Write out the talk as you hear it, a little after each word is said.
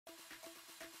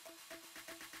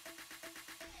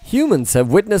Humans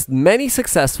have witnessed many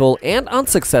successful and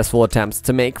unsuccessful attempts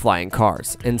to make flying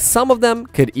cars, and some of them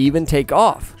could even take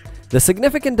off. The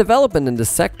significant development in this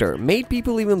sector made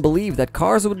people even believe that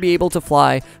cars would be able to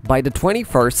fly by the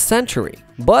 21st century.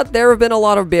 But there have been a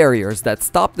lot of barriers that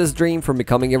stopped this dream from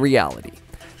becoming a reality.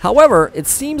 However, it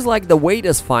seems like the wait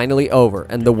is finally over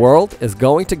and the world is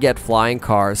going to get flying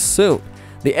cars soon.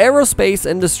 The Aerospace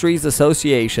Industries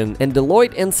Association and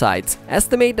Deloitte Insights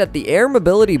estimate that the air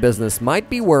mobility business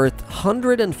might be worth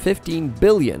 $115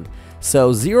 billion,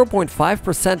 so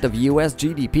 0.5% of US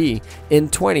GDP in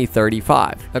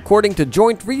 2035, according to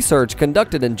joint research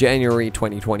conducted in January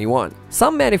 2021.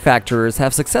 Some manufacturers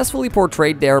have successfully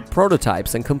portrayed their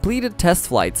prototypes and completed test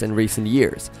flights in recent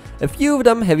years. A few of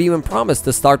them have even promised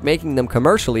to start making them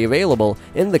commercially available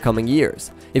in the coming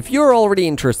years. If you're already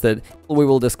interested, we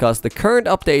will discuss the current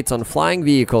updates on flying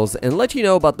vehicles and let you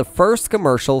know about the first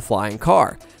commercial flying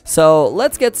car. So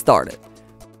let's get started.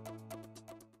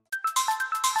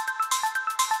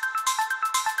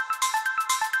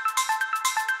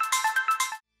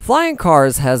 Flying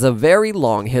cars has a very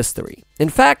long history. In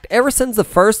fact, ever since the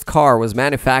first car was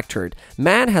manufactured,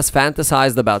 man has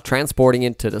fantasized about transporting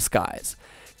it to the skies.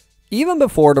 Even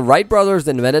before the Wright brothers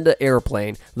invented the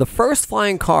airplane, the first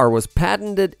flying car was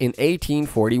patented in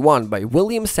 1841 by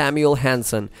William Samuel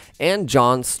Hanson and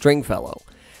John Stringfellow.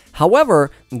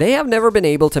 However, they have never been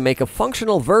able to make a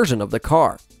functional version of the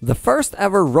car. The first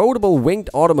ever roadable winged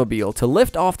automobile to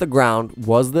lift off the ground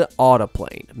was the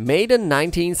Autoplane, made in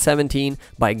 1917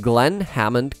 by Glenn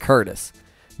Hammond Curtis.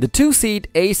 The two-seat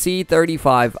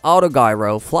AC-35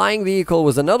 Autogyro flying vehicle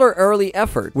was another early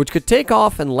effort, which could take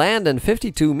off and land in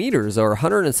 52 meters or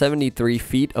 173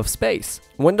 feet of space.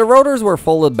 When the rotors were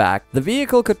folded back, the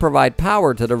vehicle could provide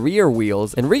power to the rear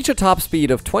wheels and reach a top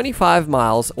speed of 25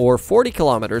 miles or 40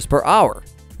 kilometers per hour.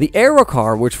 The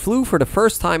Aerocar, which flew for the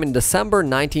first time in December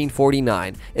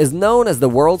 1949, is known as the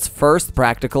world's first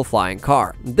practical flying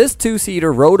car. This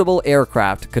two-seater roadable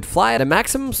aircraft could fly at a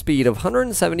maximum speed of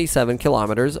 177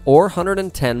 kilometers or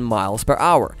 110 miles per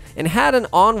hour and had an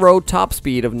on-road top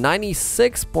speed of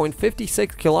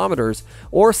 96.56 kilometers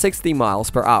or 60 miles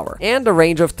per hour and a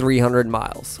range of 300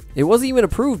 miles. It was even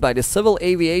approved by the Civil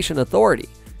Aviation Authority.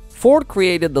 Ford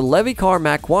created the Levycar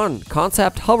Mach 1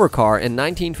 concept hovercar in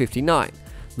 1959.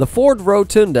 The Ford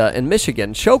Rotunda in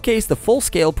Michigan showcased the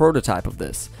full-scale prototype of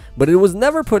this, but it was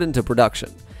never put into production.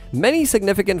 Many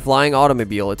significant flying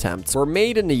automobile attempts were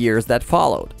made in the years that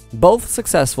followed, both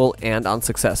successful and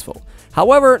unsuccessful.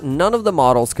 However, none of the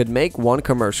models could make one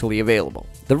commercially available.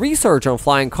 The research on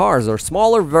flying cars or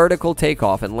smaller vertical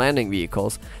takeoff and landing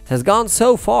vehicles has gone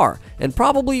so far, and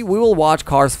probably we will watch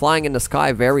cars flying in the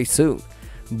sky very soon.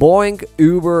 Boeing,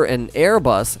 Uber, and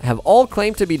Airbus have all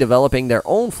claimed to be developing their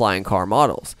own flying car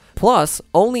models. Plus,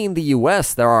 only in the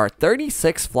US there are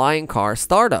 36 flying car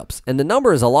startups, and the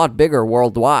number is a lot bigger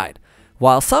worldwide.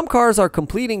 While some cars are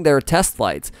completing their test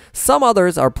flights, some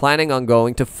others are planning on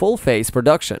going to full-phase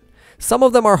production. Some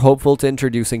of them are hopeful to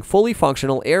introducing fully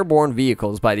functional airborne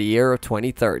vehicles by the year of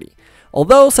 2030.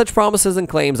 Although such promises and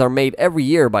claims are made every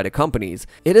year by the companies,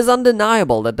 it is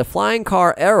undeniable that the flying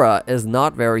car era is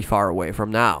not very far away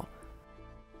from now.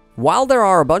 While there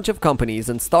are a bunch of companies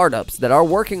and startups that are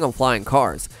working on flying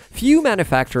cars, few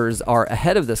manufacturers are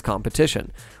ahead of this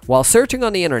competition. While searching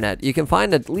on the internet, you can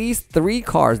find at least 3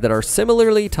 cars that are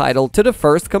similarly titled to the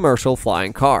first commercial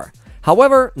flying car.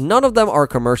 However, none of them are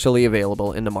commercially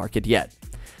available in the market yet.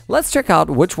 Let's check out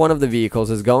which one of the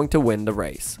vehicles is going to win the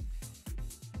race.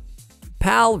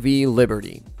 PAL V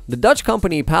Liberty. The Dutch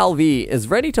company PAL V is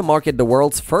ready to market the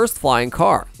world's first flying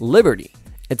car, Liberty.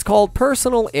 It's called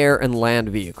Personal Air and Land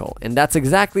Vehicle, and that's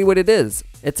exactly what it is.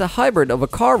 It's a hybrid of a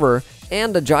carver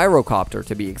and a gyrocopter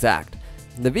to be exact.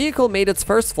 The vehicle made its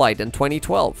first flight in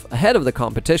 2012, ahead of the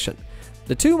competition.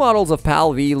 The two models of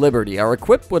PAL V Liberty are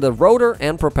equipped with a rotor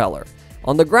and propeller.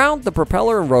 On the ground, the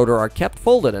propeller and rotor are kept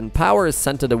folded and power is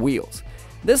sent to the wheels.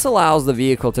 This allows the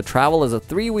vehicle to travel as a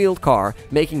 3-wheeled car,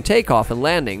 making takeoff and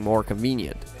landing more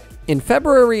convenient. In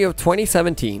February of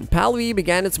 2017, PAL V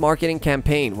began its marketing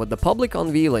campaign with the public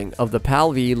unveiling of the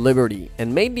PAL V Liberty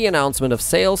and made the announcement of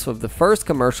sales of the first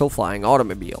commercial flying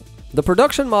automobile. The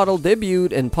production model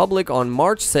debuted in public on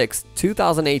March 6,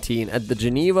 2018 at the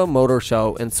Geneva Motor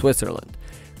Show in Switzerland.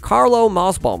 Carlo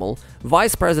Mausbaumel,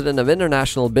 Vice President of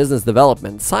International Business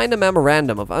Development, signed a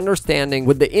memorandum of understanding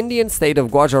with the Indian state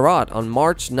of Gujarat on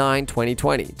March 9,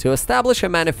 2020 to establish a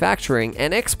manufacturing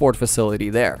and export facility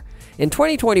there. In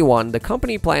 2021, the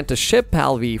company planned to ship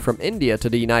PAL-V from India to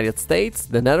the United States,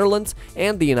 the Netherlands,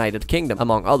 and the United Kingdom,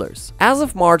 among others. As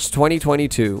of March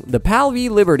 2022, the PAL-V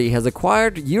Liberty has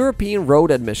acquired European road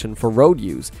admission for road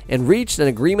use and reached an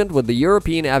agreement with the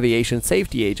European Aviation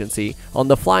Safety Agency on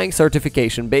the flying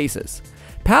certification basis.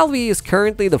 PAL-V is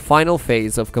currently the final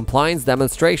phase of compliance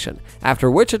demonstration,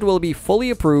 after which it will be fully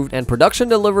approved and production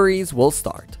deliveries will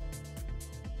start.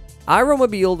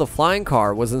 Aeromobile the Flying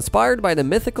Car was inspired by the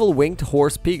mythical winged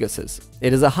horse Pegasus.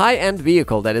 It is a high-end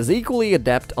vehicle that is equally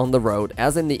adept on the road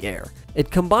as in the air. It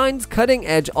combines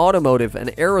cutting-edge automotive and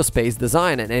aerospace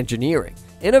design and engineering,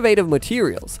 innovative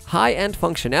materials, high-end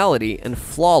functionality, and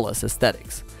flawless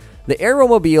aesthetics. The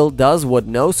Aeromobile does what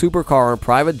no supercar or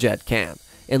private jet can.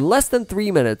 In less than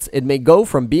 3 minutes, it may go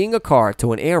from being a car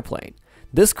to an airplane.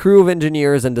 This crew of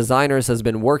engineers and designers has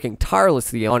been working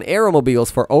tirelessly on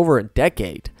aeromobiles for over a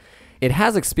decade. It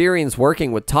has experience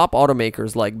working with top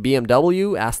automakers like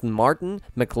BMW, Aston Martin,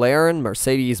 McLaren,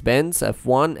 Mercedes-Benz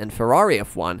F1, and Ferrari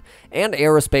F1, and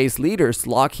aerospace leaders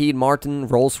Lockheed Martin,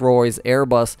 Rolls-Royce,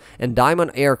 Airbus, and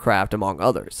Diamond Aircraft, among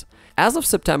others. As of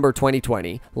September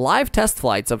 2020, live test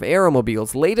flights of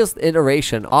Aeromobile's latest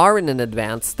iteration are in an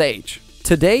advanced stage.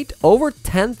 To date, over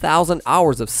 10,000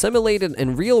 hours of simulated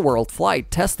and real-world flight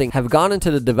testing have gone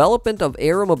into the development of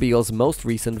Aeromobile's most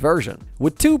recent version.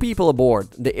 With 2 people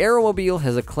aboard, the Aeromobile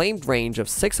has a claimed range of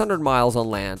 600 miles on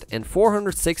land and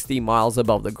 460 miles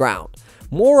above the ground.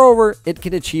 Moreover, it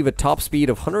can achieve a top speed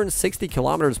of 160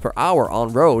 km per hour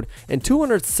on road and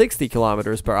 260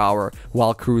 km per hour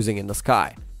while cruising in the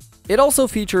sky. It also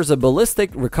features a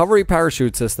ballistic recovery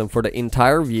parachute system for the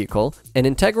entire vehicle, an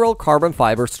integral carbon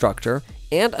fiber structure,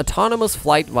 and autonomous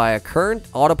flight via current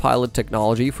autopilot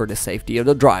technology for the safety of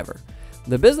the driver.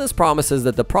 The business promises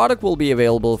that the product will be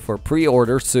available for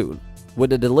pre-order soon,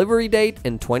 with a delivery date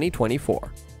in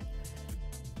 2024.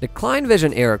 The Klein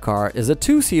Vision Aircar is a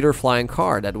 2-seater flying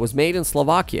car that was made in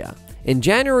Slovakia. In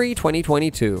January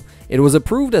 2022, it was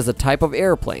approved as a type of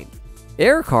airplane.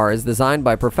 Aircar is designed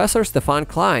by Professor Stefan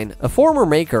Klein, a former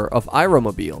maker of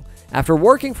Aeromobile. After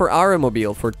working for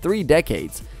Aeromobile for 3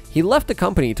 decades, he left the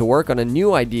company to work on a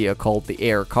new idea called the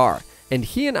Aircar, and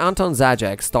he and Anton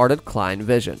Zajac started Klein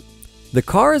Vision. The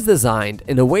car is designed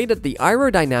in a way that the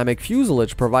aerodynamic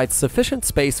fuselage provides sufficient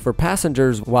space for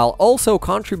passengers while also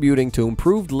contributing to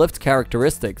improved lift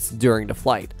characteristics during the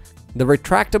flight. The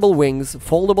retractable wings,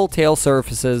 foldable tail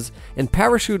surfaces, and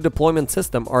parachute deployment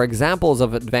system are examples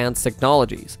of advanced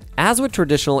technologies. As with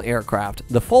traditional aircraft,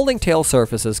 the folding tail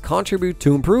surfaces contribute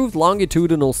to improved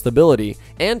longitudinal stability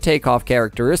and takeoff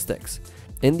characteristics.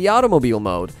 In the automobile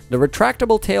mode, the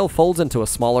retractable tail folds into a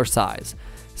smaller size.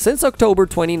 Since October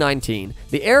 2019,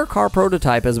 the Aircar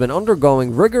prototype has been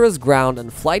undergoing rigorous ground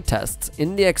and flight tests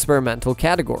in the experimental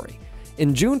category.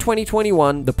 In June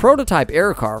 2021, the prototype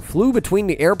Aircar flew between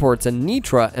the airports in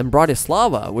Nitra and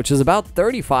Bratislava, which is about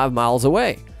 35 miles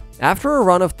away. After a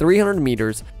run of 300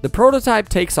 meters, the prototype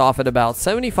takes off at about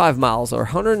 75 miles or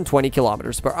 120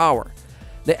 kilometers per hour.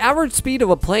 The average speed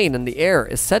of a plane in the air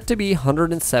is set to be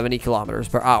 170 kilometers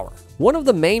per hour. One of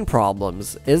the main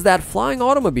problems is that flying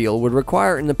automobile would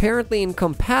require an apparently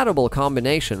incompatible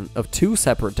combination of 2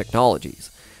 separate technologies.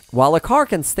 While a car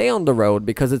can stay on the road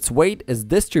because its weight is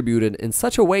distributed in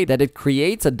such a way that it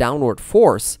creates a downward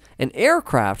force, an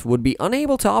aircraft would be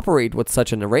unable to operate with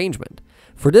such an arrangement.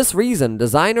 For this reason,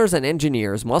 designers and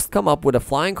engineers must come up with a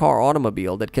flying car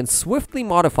automobile that can swiftly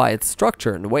modify its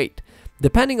structure and weight,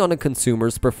 depending on the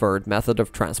consumer's preferred method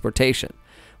of transportation.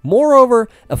 Moreover,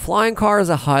 a flying car is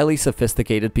a highly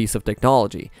sophisticated piece of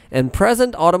technology, and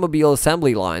present automobile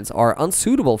assembly lines are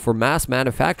unsuitable for mass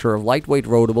manufacture of lightweight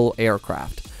roadable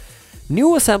aircraft.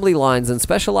 New assembly lines and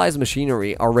specialized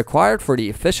machinery are required for the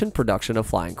efficient production of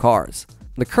flying cars.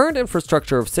 The current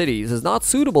infrastructure of cities is not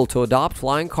suitable to adopt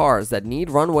flying cars that need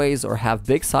runways or have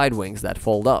big side wings that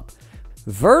fold up.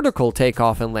 Vertical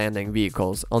takeoff and landing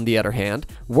vehicles, on the other hand,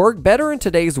 work better in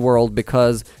today's world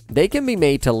because they can be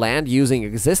made to land using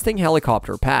existing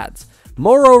helicopter pads.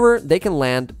 Moreover, they can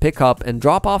land, pick up, and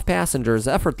drop off passengers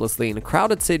effortlessly in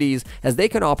crowded cities as they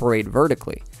can operate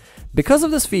vertically. Because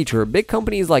of this feature, big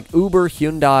companies like Uber,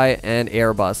 Hyundai, and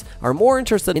Airbus are more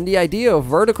interested in the idea of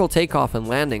vertical takeoff and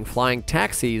landing flying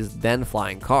taxis than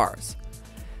flying cars.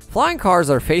 Flying cars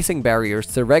are facing barriers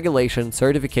to regulation,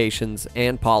 certifications,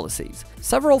 and policies.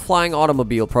 Several flying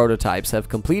automobile prototypes have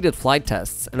completed flight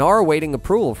tests and are awaiting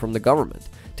approval from the government.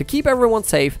 To keep everyone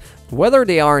safe, whether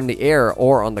they are in the air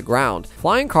or on the ground,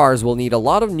 flying cars will need a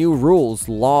lot of new rules,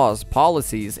 laws,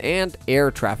 policies, and air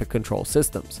traffic control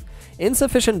systems.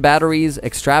 Insufficient batteries,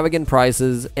 extravagant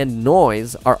prices, and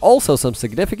noise are also some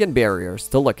significant barriers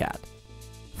to look at.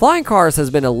 Flying cars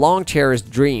has been a long-cherished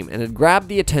dream, and it grabbed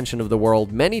the attention of the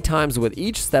world many times with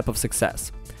each step of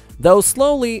success. Though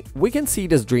slowly, we can see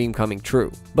this dream coming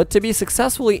true. But to be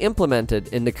successfully implemented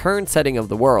in the current setting of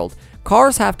the world,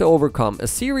 cars have to overcome a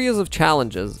series of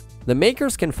challenges. The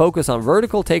makers can focus on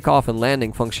vertical takeoff and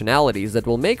landing functionalities that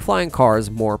will make flying cars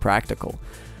more practical.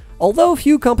 Although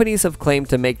few companies have claimed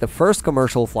to make the first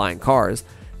commercial flying cars,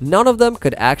 none of them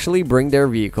could actually bring their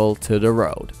vehicle to the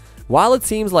road. While it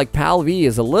seems like PAL-V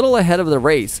is a little ahead of the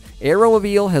race,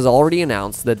 Aeromobile has already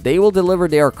announced that they will deliver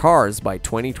their cars by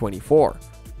 2024.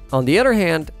 On the other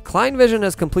hand, Kleinvision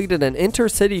has completed an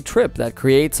intercity trip that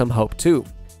creates some hope too.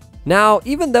 Now,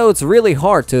 even though it's really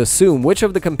hard to assume which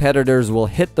of the competitors will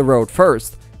hit the road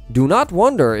first, do not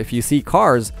wonder if you see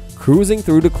cars cruising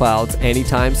through the clouds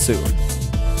anytime soon.